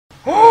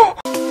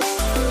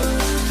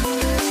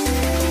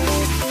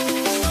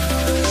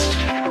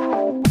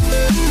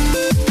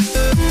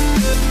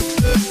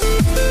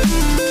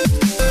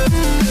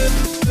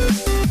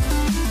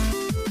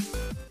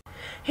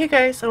Hey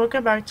guys, and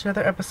welcome back to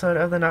another episode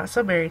of the Not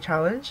So Berry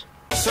Challenge.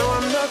 So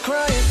I'm not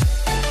crying.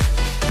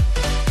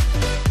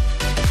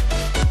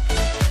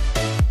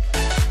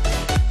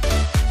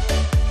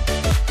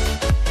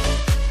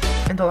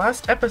 In the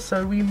last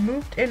episode, we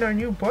moved in our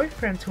new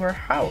boyfriend to our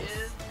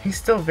house. He's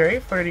still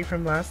very flirty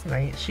from last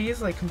night.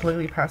 She's like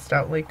completely passed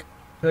out, like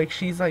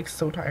she's like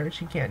so tired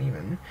she can't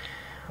even.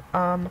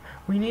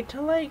 We need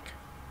to like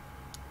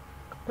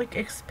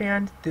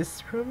expand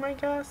this room, I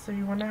guess. If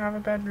you want to have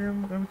a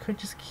bedroom, we could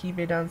just keep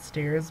it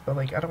downstairs, but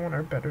like I don't want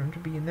our bedroom to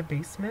be in the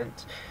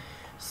basement.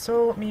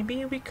 So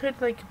maybe we could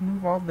like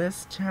move all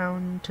this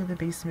down to the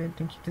basement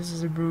and keep this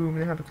as a room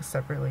and have like a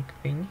separate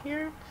like thing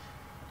here.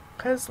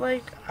 Cause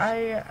like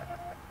I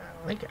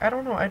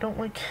don't know, I don't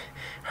like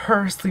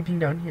her sleeping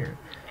down here.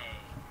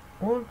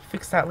 We'll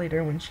fix that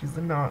later when she's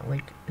not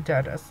like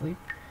dead asleep.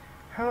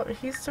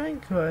 He's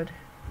doing good.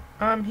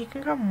 He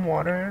can come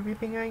water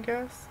everything, I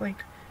guess.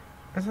 Like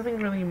there's nothing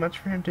really much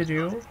for him to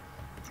do.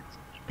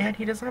 And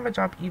he doesn't have a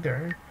job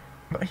either.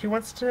 But he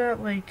wants to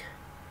like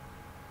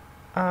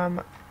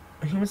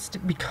he wants to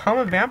become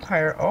a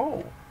vampire.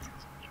 Oh.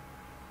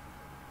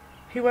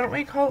 Hey, why don't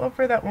we call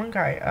over that one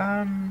guy?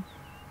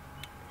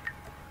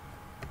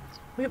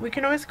 We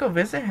can always go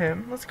visit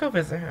him. Let's go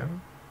visit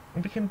him.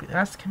 We can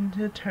ask him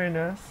to turn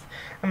us.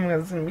 Oh my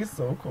god, this is gonna be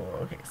so cool.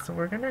 Okay, so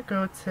we're gonna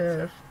go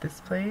to this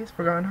place,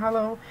 Forgotten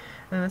Hollow,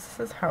 and this is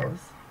his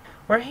house.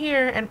 We're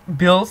here, and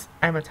Bills,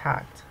 I'm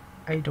attacked.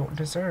 I don't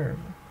deserve.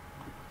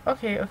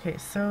 Okay,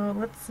 so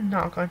let's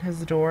knock on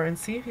his door and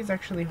see if he's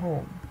actually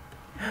home.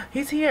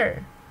 He's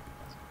here!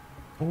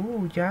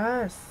 Ooh,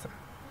 yes.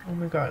 Oh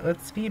my god,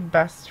 let's be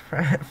best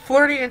friends.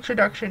 Flirty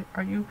introduction.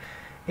 Are you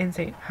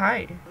insane?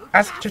 Hi.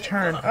 Ask to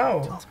turn.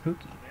 Oh,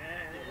 spooky.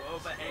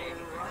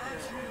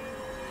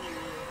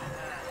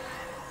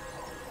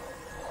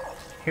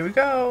 Here we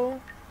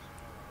go.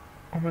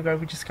 Oh my god,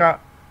 we just got...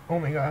 Oh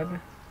my god.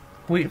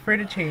 Wait for it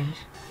to change.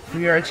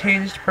 We are a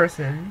changed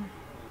person.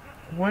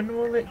 When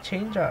will it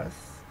change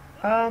us?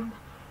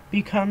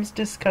 Becomes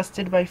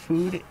disgusted by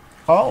food.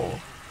 Oh.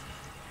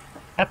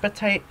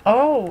 Appetite.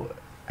 Oh.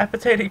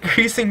 Appetite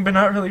increasing but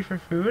not really for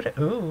food.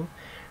 Ooh.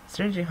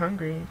 Strangely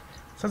hungry.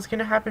 So it's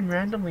gonna happen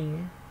randomly.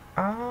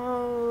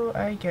 Oh,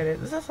 I get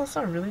it. This is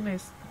also a really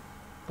nice,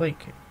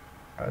 like,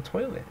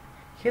 toilet.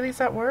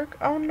 Kaylee's at work?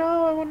 Oh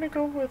no, I want to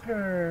go with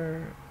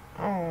her.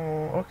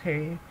 Oh,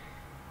 okay.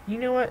 You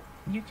know what?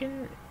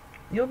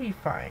 You'll be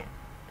fine.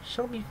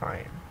 She'll be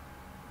fine.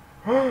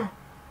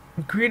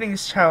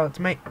 Greetings, child.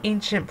 My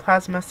ancient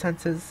plasma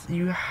senses,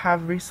 you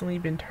have recently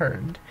been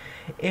turned.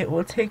 It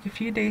will take a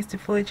few days to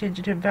fully change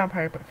into a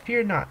vampire, but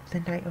fear not, the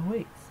night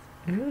awaits.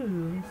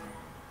 Ooh.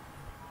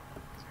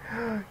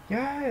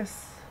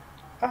 Yes.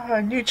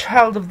 New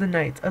child of the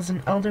night, as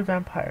an elder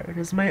vampire, it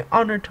is my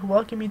honor to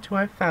welcome you to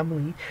our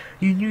family.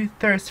 Your new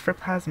thirst for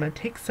plasma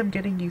takes some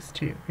getting used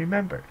to.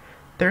 Remember,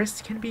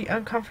 thirst can be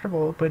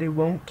uncomfortable, but it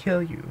won't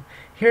kill you.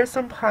 Here are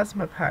some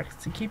plasma packs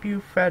to keep you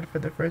fed for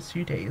the first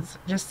few days.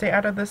 Just stay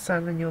out of the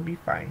sun and you'll be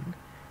fine.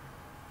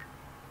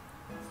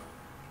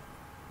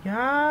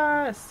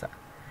 Yes!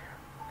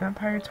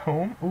 Vampire's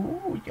home?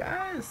 Ooh,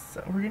 yes!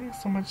 We're getting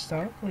so much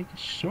stuff, like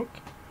shook.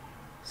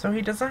 So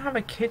he doesn't have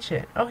a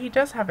kitchen. Oh, he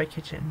does have a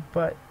kitchen,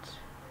 but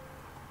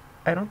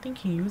I don't think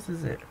he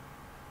uses it.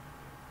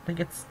 Like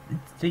it's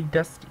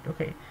dusty.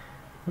 Okay.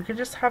 We could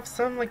just have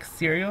some like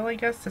cereal, I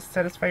guess, to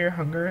satisfy your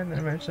hunger, and then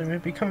eventually when we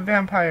become a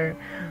vampire,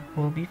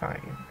 we'll be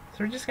fine.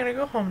 So we're just gonna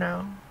go home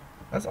now.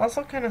 This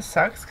also kind of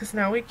sucks because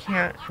now we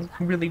can't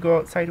really go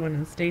outside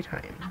when it's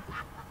daytime.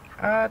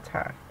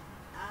 Attack.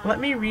 Let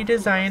me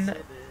redesign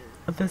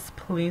this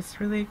place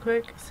really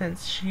quick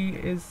since she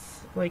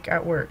is like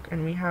at work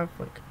and we have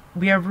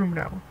room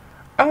now.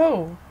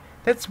 Oh,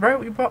 that's right,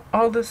 we bought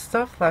all this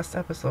stuff last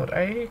episode.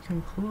 I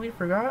completely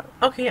forgot.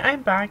 Okay,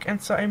 I'm back,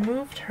 and so I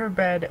moved her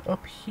bed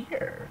up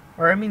here.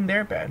 Or I mean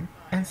their bed.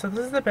 And so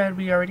this is the bed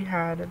we already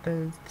had.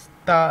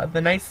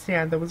 The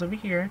nightstand that was over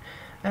here.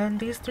 And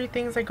these three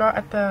things I got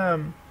at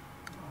the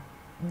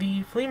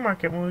flea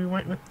market when we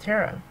went with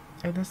Tara.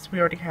 And this we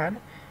already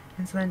had.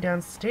 And so then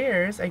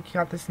downstairs I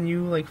got this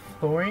new like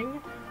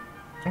flooring,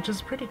 which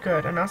is pretty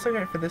good. And I also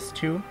got it for this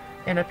too.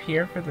 And up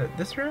here for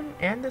this room,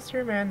 and this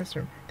room, and this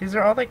room. These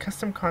are all like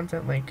custom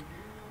content, like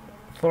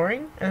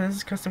flooring, and this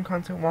is custom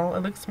content wall.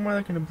 It looks more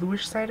like in a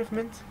bluish side of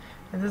mint.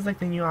 And this is like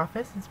the new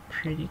office. It's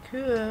pretty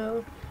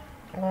cool.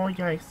 Oh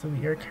yikes,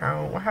 your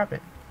cow. What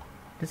happened?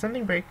 Did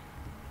something break?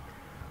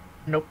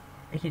 Nope.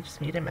 He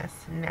just made a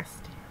mess.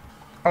 Nasty.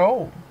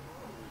 Oh.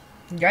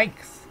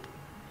 Yikes.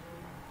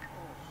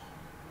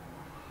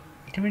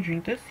 Can we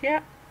drink this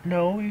yet?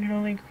 No, you can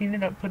only clean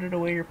it up, put it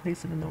away, or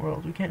place it in the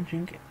world. We can't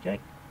drink it.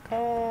 Yikes.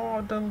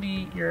 Oh,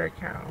 delete your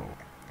account.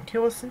 Okay,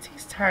 well, since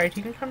he's tired,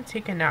 he can come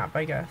take a nap,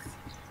 I guess.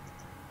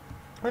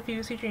 Love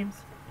you, sweet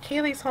dreams.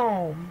 Kaylee's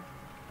home.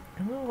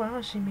 Oh,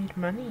 wow, she made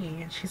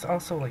money. She's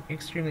also, like,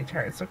 extremely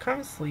tired, so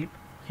come sleep.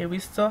 Okay, we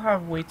still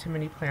have way too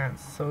many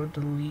plants, so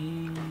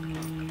delete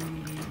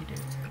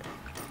it.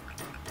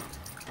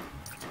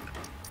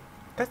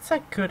 That's a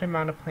good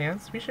amount of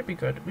plants. We should be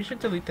good. We should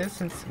delete this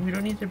since we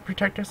don't need to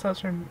protect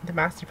ourselves from the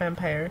master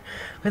vampire.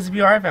 Because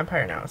we are a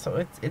vampire now,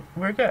 so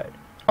we're good.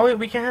 Oh wait,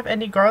 we can't have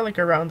any garlic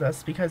around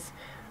us because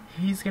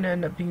he's gonna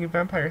end up being a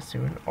vampire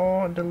soon.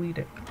 Oh, delete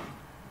it.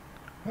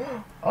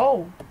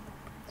 Oh!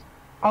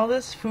 All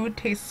this food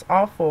tastes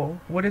awful.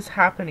 What is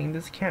happening?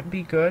 This can't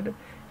be good.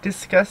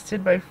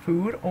 Disgusted by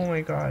food? Oh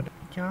my god.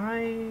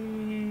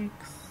 Yikes.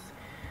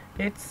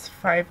 It's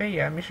 5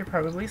 a.m. We should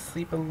probably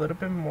sleep a little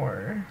bit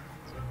more.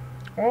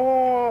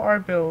 Oh, our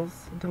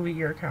bills. Delete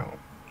your account.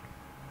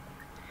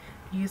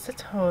 Use the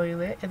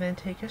toilet and then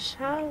take a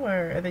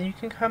shower. And then you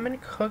can come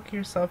and cook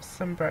yourself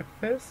some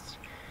breakfast.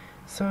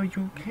 So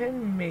you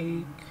can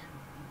make,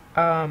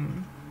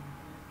 some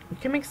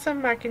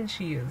mac and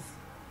cheese.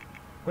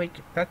 Like,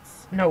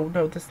 that's, no,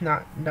 that's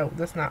not,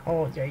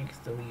 oh,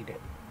 yikes, delete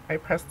it. I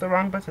pressed the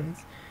wrong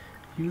buttons.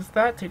 Use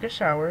that, take a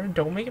shower,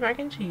 don't make mac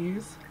and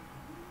cheese.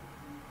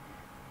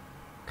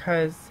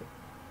 Cause,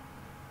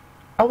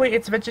 oh wait,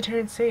 it's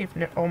vegetarian safe.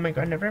 No, oh my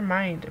god, never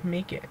mind,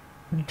 make it.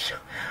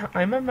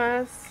 I'm a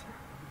mess.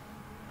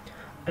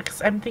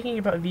 Cause I'm thinking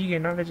about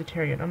vegan, not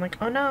vegetarian. I'm like,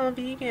 oh no,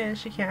 vegan,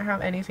 she can't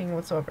have anything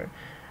whatsoever.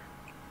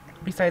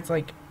 Besides,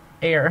 like,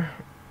 air,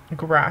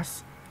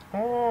 grass.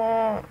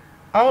 Oh,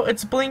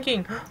 it's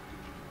blinking.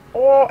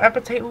 Oh,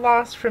 appetite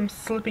lost from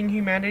slipping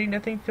humanity.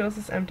 Nothing fills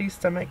his empty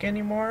stomach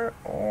anymore.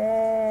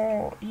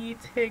 Oh,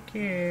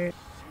 e-ticket.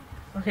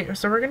 Okay,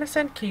 so we're gonna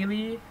send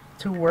Kaylee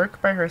to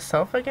work by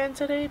herself again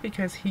today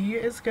because he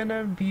is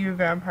gonna be a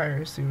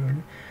vampire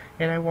soon.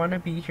 And I want to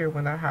be here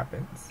when that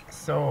happens.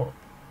 So,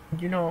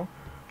 you know,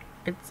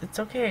 it's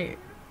okay.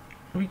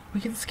 We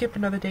can skip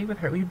another day with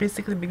her. We've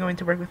basically been going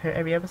to work with her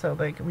every episode.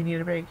 Like, we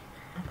need a break.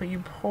 But you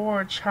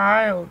poor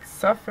child,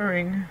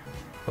 suffering.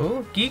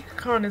 Oh,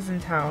 GeekCon is in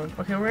town.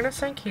 Okay, we're gonna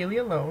send Kaylee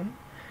alone.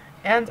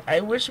 And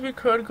I wish we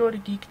could go to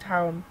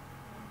GeekCon,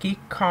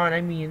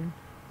 I mean.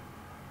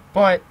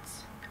 But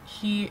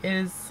he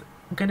is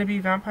gonna be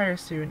vampire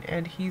soon,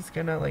 and he's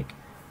gonna, like,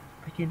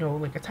 you know,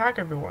 like, attack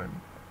everyone.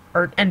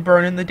 And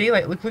burn in the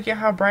daylight. Look at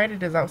how bright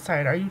it is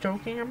outside. Are you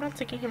joking? I'm not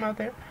taking him out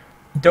there.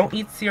 Don't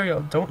eat cereal.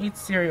 Don't eat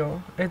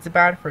cereal. It's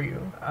bad for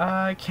you.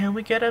 Can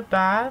we get a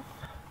bath?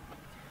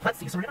 Let's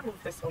see. So we're gonna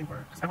move this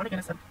over, because I want to get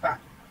us a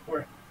bath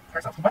for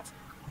ourselves. What?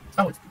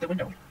 Oh, it's the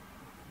window.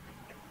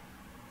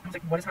 I was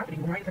like, what is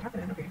happening? Why is it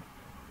happening? Okay.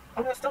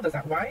 Oh, no, it still does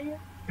that. Why?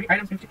 3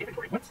 items moved to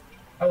inventory. What?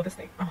 Oh, this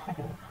thing. Oh.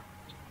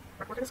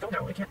 Where can this go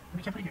now? We can't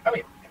put it here. Oh,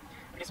 wait.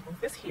 We just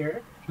move this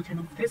here. We can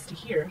move this to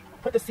here.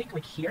 Put the sink,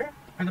 like, here.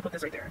 And then put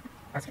this right there.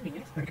 That's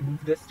convenient. Then I can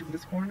move this to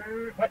this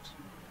corner. What?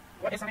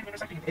 What is not even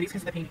intersecting? It is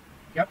because of the painting.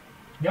 Yep.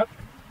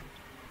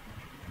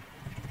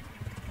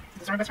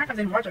 This is where my best friend comes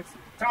in. Projects.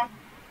 So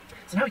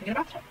now we can get a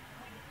bathtub.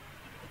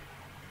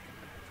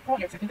 Oh,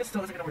 yes. I think this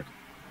still isn't going to work.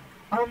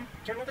 Can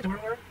we move the door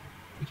over?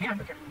 We can,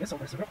 but can we move this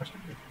over? It's a real question.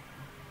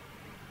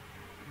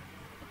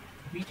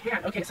 We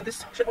can. Okay, so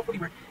this should hopefully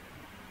work.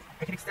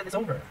 I can extend this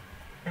over.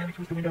 And we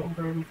can move the window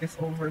over, move this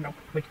over. No,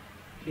 like,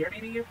 here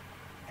maybe?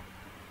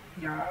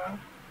 Yeah.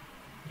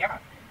 And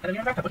then we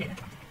have a bathtub. Okay.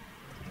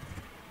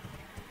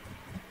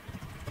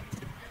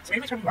 So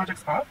maybe we turn the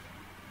objects off.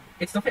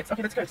 It still fits.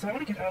 Okay, that's good. So I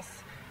want to get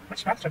us...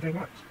 Which bathtub do I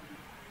want?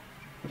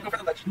 We can go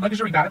for the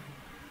luxury bath.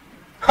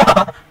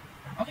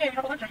 Okay, we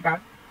have a luxury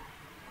bath.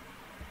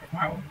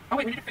 Wow. Oh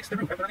wait, we need to fix the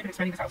roof. I've literally been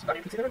expanding this house without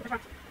even fixing the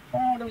roof.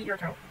 Oh, delete your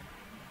account.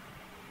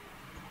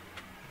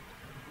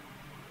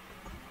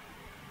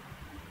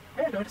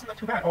 There we go, it doesn't look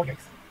too bad. Oh,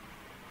 yikes.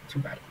 Too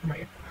bad.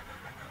 My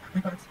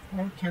buttons.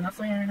 Oh, cannot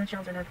swear, no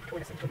children are too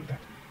innocent to do that.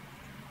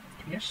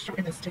 Can we just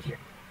shorten this to here?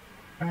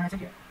 To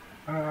here.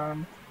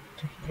 To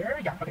here?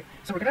 Yeah, okay.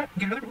 So we're gonna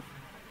get another roof.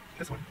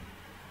 This one.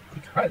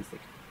 Because,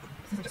 like,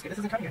 this isn't just good. This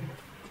isn't coming anymore.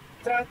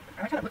 I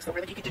like how it looks though.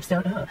 We're like, you can just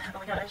down. Oh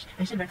my gosh,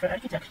 I should invent for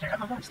architecture. Oh,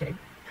 I'm just kidding.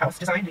 House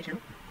design, me too.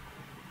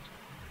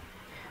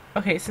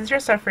 Okay, since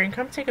you're suffering,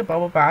 come take a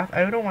bubble bath.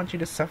 I don't want you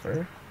to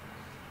suffer.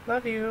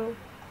 Love you.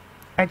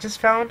 I just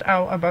found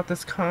out about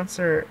this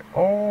concert.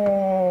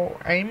 Oh,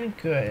 I'm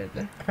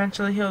good.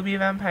 Eventually he'll be a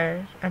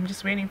vampire. I'm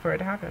just waiting for it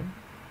to happen.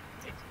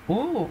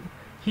 Ooh.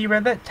 He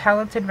read that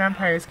talented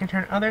vampires can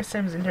turn other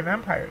Sims into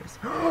vampires.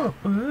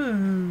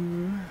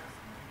 Ooh.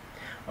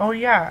 Oh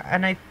yeah,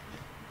 and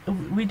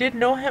we did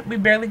know him, we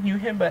barely knew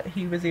him, but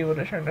he was able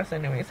to turn us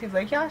anyways. He's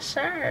like, yeah,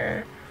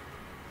 sure.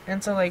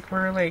 And so, like,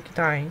 we're, like,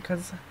 dying,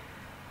 because,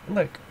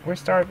 look, we're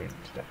starving.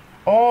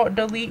 Oh,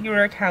 delete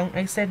your account.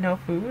 I said no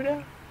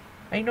food?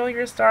 I know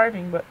you're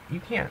starving, but you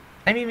can't.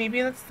 I mean,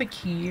 maybe that's the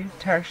key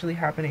to actually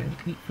happening.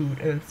 Eat food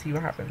and see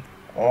what happens.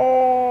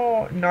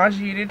 Oh,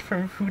 nauseated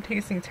from food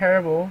tasting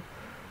terrible.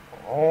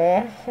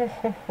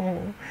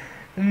 Oh,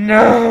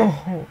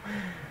 no.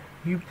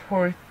 You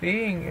poor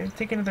thing.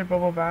 Take another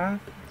bubble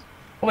bath.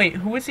 Wait,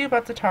 who is he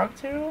about to talk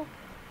to?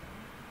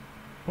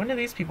 One of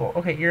these people.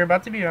 Okay, you're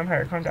about to be a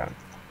vampire. Calm down.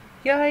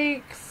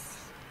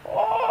 Yikes.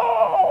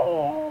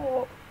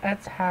 Oh,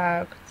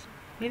 attacked.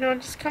 You know,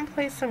 just come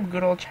play some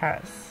good old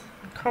chess.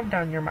 Calm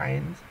down your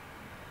mind.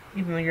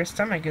 Even though your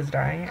stomach is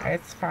dying,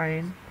 it's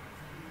fine.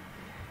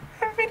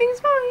 Everything's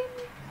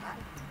fine.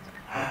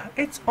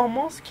 It's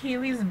almost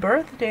Kaylee's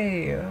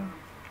birthday.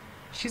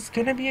 She's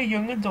gonna be a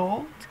young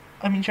adult.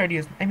 I mean, she already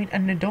is. I mean,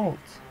 an adult.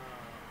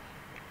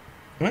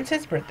 When's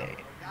his birthday?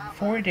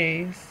 4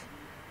 days.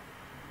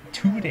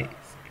 2 days.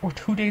 Or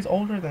 2 days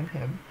older than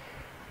him.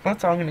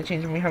 That's all gonna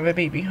change when we have a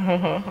baby.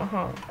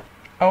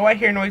 Oh, I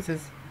hear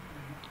noises.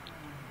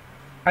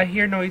 I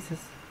hear noises.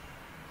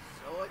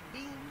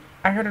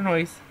 I heard a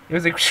noise. It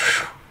was like,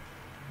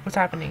 what's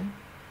happening?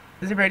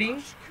 Is it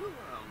ready?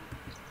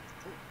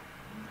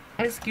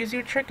 Excuse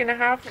you, trick and a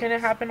half. Can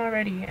it happen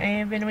already? I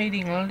have been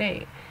waiting all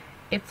day.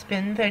 It's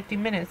been 30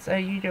 minutes. Are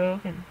you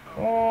joking?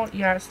 Oh,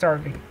 yeah,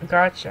 starving.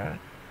 Gotcha.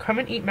 Come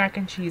and eat mac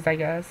and cheese, I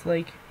guess.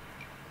 Like,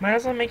 might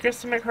as well make your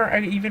stomach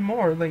hurt even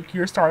more. Like,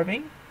 you're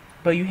starving,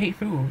 but you hate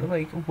food.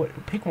 Like,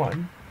 what? Pick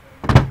one.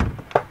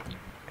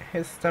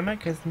 His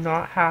stomach is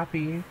not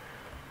happy,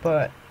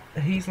 but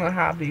he's not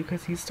happy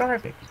because he's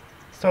starving.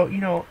 So, you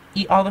know,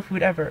 eat all the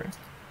food ever.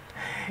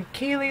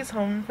 Kaylee's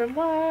home from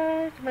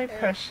work, my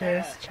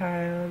precious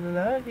child,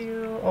 love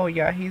you. Oh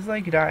yeah, he's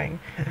like dying.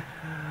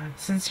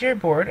 Since you're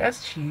bored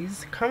as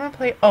cheese, come and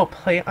play. Oh,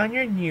 play on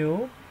your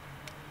new,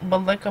 but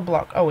like a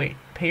block. Oh wait,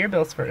 pay your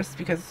bills first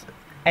because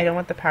I don't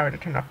want the power to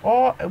turn off.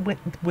 Oh,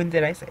 when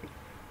did I say?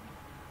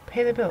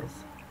 Pay the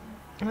bills.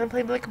 And then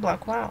play like a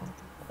block. Wow.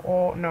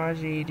 Oh,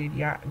 nauseated.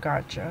 Yeah,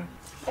 gotcha.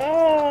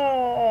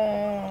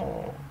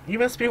 Oh, you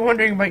must be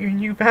wondering about your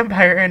new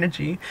vampire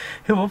energy.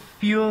 It will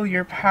fuel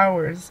your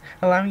powers,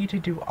 allowing you to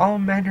do all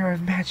manner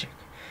of magic.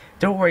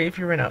 Don't worry if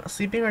you run out.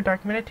 Sleeping or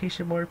dark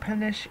meditation will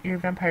replenish your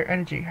vampire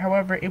energy.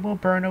 However, it will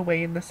burn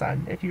away in the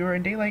sun. If you are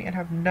in daylight and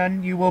have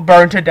none, you will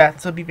burn to death.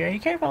 So be very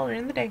careful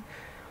in the day.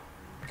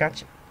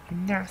 Gotcha. You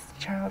nasty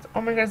child. Oh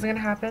my god, is it gonna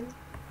happen?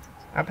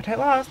 Appetite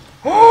lost.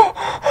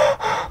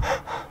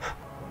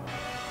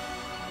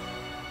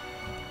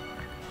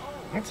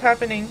 What's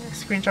happening?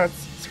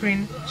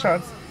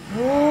 Screenshots.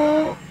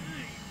 Oh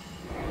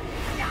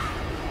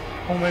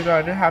my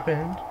god, it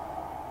happened.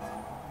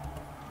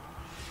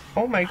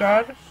 Oh my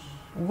god.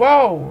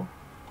 Whoa!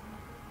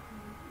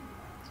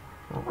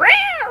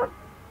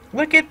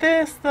 Look at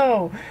this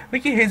though!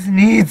 Look at his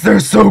needs, they're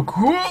so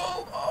cool!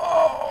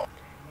 Oh.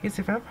 He's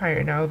a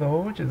vampire now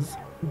though, which is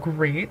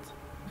great.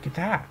 Look at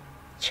that.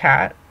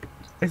 Chat.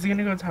 Is he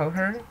gonna go tell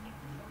her?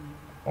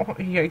 Oh,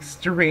 he like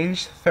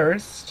strange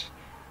thirst.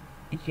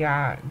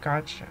 Yeah,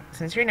 gotcha.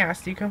 Since you're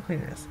nasty, come clean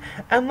this.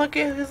 And look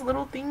at his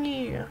little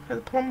thingy. His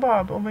plum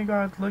bob. Oh my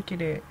god, look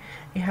at it.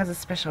 It has a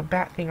special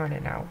bat thing on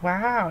it now.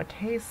 Wow,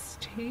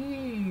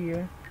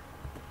 tasty.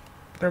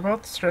 They're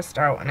both stressed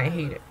out and I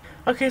hate it.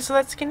 Okay, so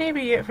that's gonna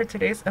be it for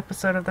today's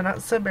episode of the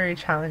Not So Berry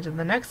Challenge. In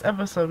the next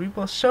episode, we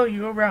will show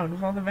you around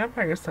with all the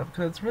vampire stuff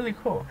because it's really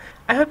cool.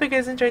 I hope you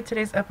guys enjoyed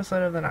today's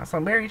episode of the Not So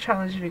Berry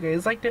Challenge. If you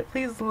guys liked it,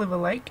 please leave a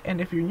like.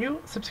 And if you're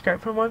new, subscribe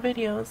for more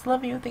videos.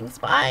 Love you. Thanks.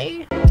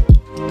 Bye.